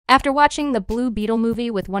After watching the Blue Beetle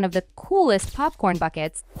movie with one of the coolest popcorn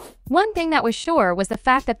buckets, one thing that was sure was the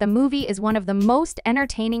fact that the movie is one of the most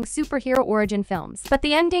entertaining superhero origin films, but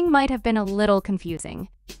the ending might have been a little confusing.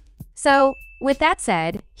 So, with that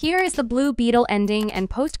said, here is the Blue Beetle ending and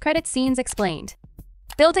post-credit scenes explained.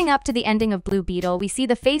 Building up to the ending of Blue Beetle, we see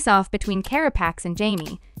the face-off between Carapax and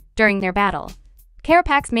Jamie during their battle.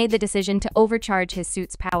 Carapax made the decision to overcharge his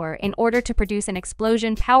suit's power in order to produce an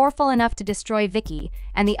explosion powerful enough to destroy Vicky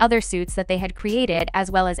and the other suits that they had created,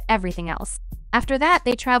 as well as everything else. After that,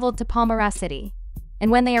 they traveled to Palmyra City.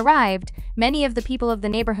 And when they arrived, many of the people of the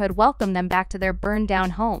neighborhood welcomed them back to their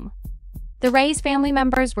burned-down home. The Reyes family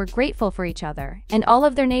members were grateful for each other and all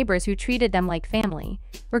of their neighbors who treated them like family,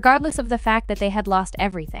 regardless of the fact that they had lost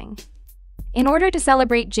everything. In order to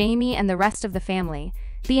celebrate Jamie and the rest of the family,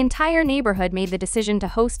 the entire neighborhood made the decision to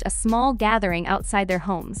host a small gathering outside their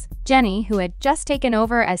homes. Jenny, who had just taken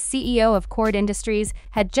over as CEO of Cord Industries,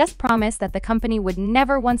 had just promised that the company would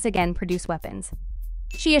never once again produce weapons.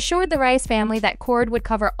 She assured the Rice family that Cord would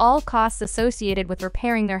cover all costs associated with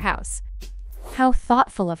repairing their house. How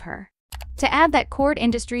thoughtful of her. To add that Cord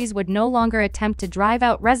Industries would no longer attempt to drive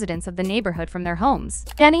out residents of the neighborhood from their homes.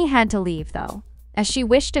 Jenny had to leave, though, as she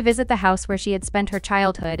wished to visit the house where she had spent her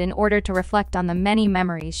childhood in order to reflect on the many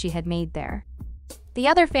memories she had made there. The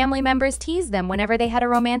other family members teased them whenever they had a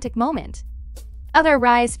romantic moment. Other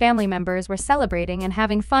Rise family members were celebrating and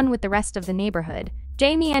having fun with the rest of the neighborhood.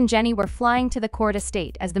 Jamie and Jenny were flying to the Cord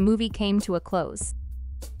estate as the movie came to a close.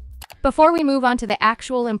 Before we move on to the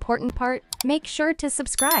actual important part, make sure to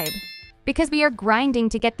subscribe, because we are grinding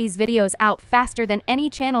to get these videos out faster than any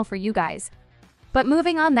channel for you guys. But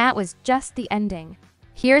moving on, that was just the ending.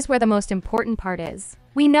 Here's where the most important part is.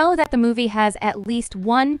 We know that the movie has at least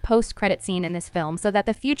one post-credit scene in this film so that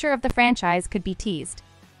the future of the franchise could be teased.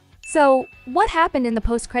 So, what happened in the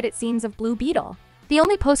post-credit scenes of Blue Beetle? The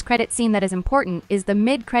only post-credit scene that is important is the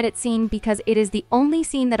mid-credit scene because it is the only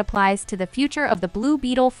scene that applies to the future of the Blue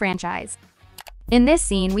Beetle franchise. In this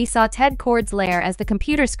scene, we saw Ted Cord's lair as the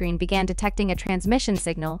computer screen began detecting a transmission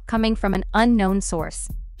signal coming from an unknown source.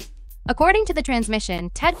 According to the transmission,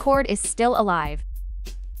 Ted Cord is still alive.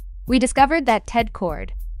 We discovered that Ted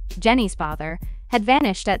Cord, Jenny's father, had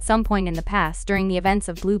vanished at some point in the past during the events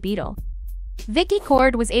of Blue Beetle. Vicky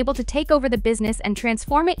Cord was able to take over the business and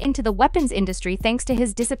transform it into the weapons industry thanks to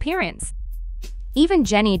his disappearance. Even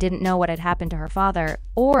Jenny didn't know what had happened to her father,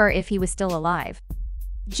 or if he was still alive.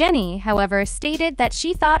 Jenny, however, stated that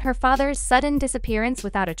she thought her father's sudden disappearance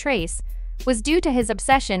without a trace was due to his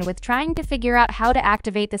obsession with trying to figure out how to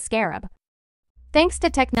activate the Scarab. Thanks to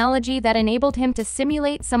technology that enabled him to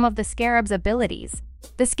simulate some of the Scarab's abilities,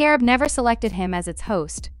 the Scarab never selected him as its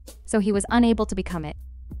host, so he was unable to become it.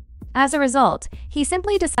 As a result, he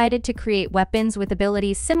simply decided to create weapons with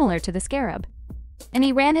abilities similar to the Scarab, and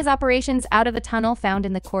he ran his operations out of the tunnel found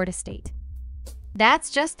in the Cord estate. That's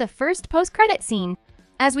just the first post-credit scene.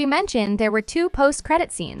 As we mentioned, there were two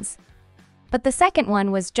post-credit scenes, but the second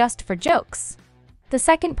one was just for jokes. The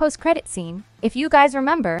second post-credit scene, if you guys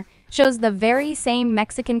remember, shows the very same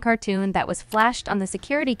Mexican cartoon that was flashed on the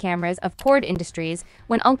security cameras of Cord Industries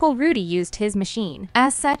when Uncle Rudy used his machine.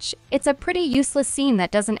 As such, it's a pretty useless scene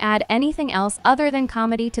that doesn't add anything else other than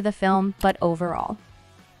comedy to the film, but overall.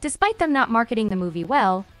 Despite them not marketing the movie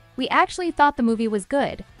well, we actually thought the movie was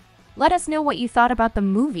good. Let us know what you thought about the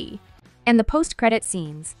movie and the post-credit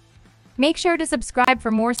scenes. Make sure to subscribe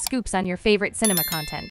for more scoops on your favorite cinema content.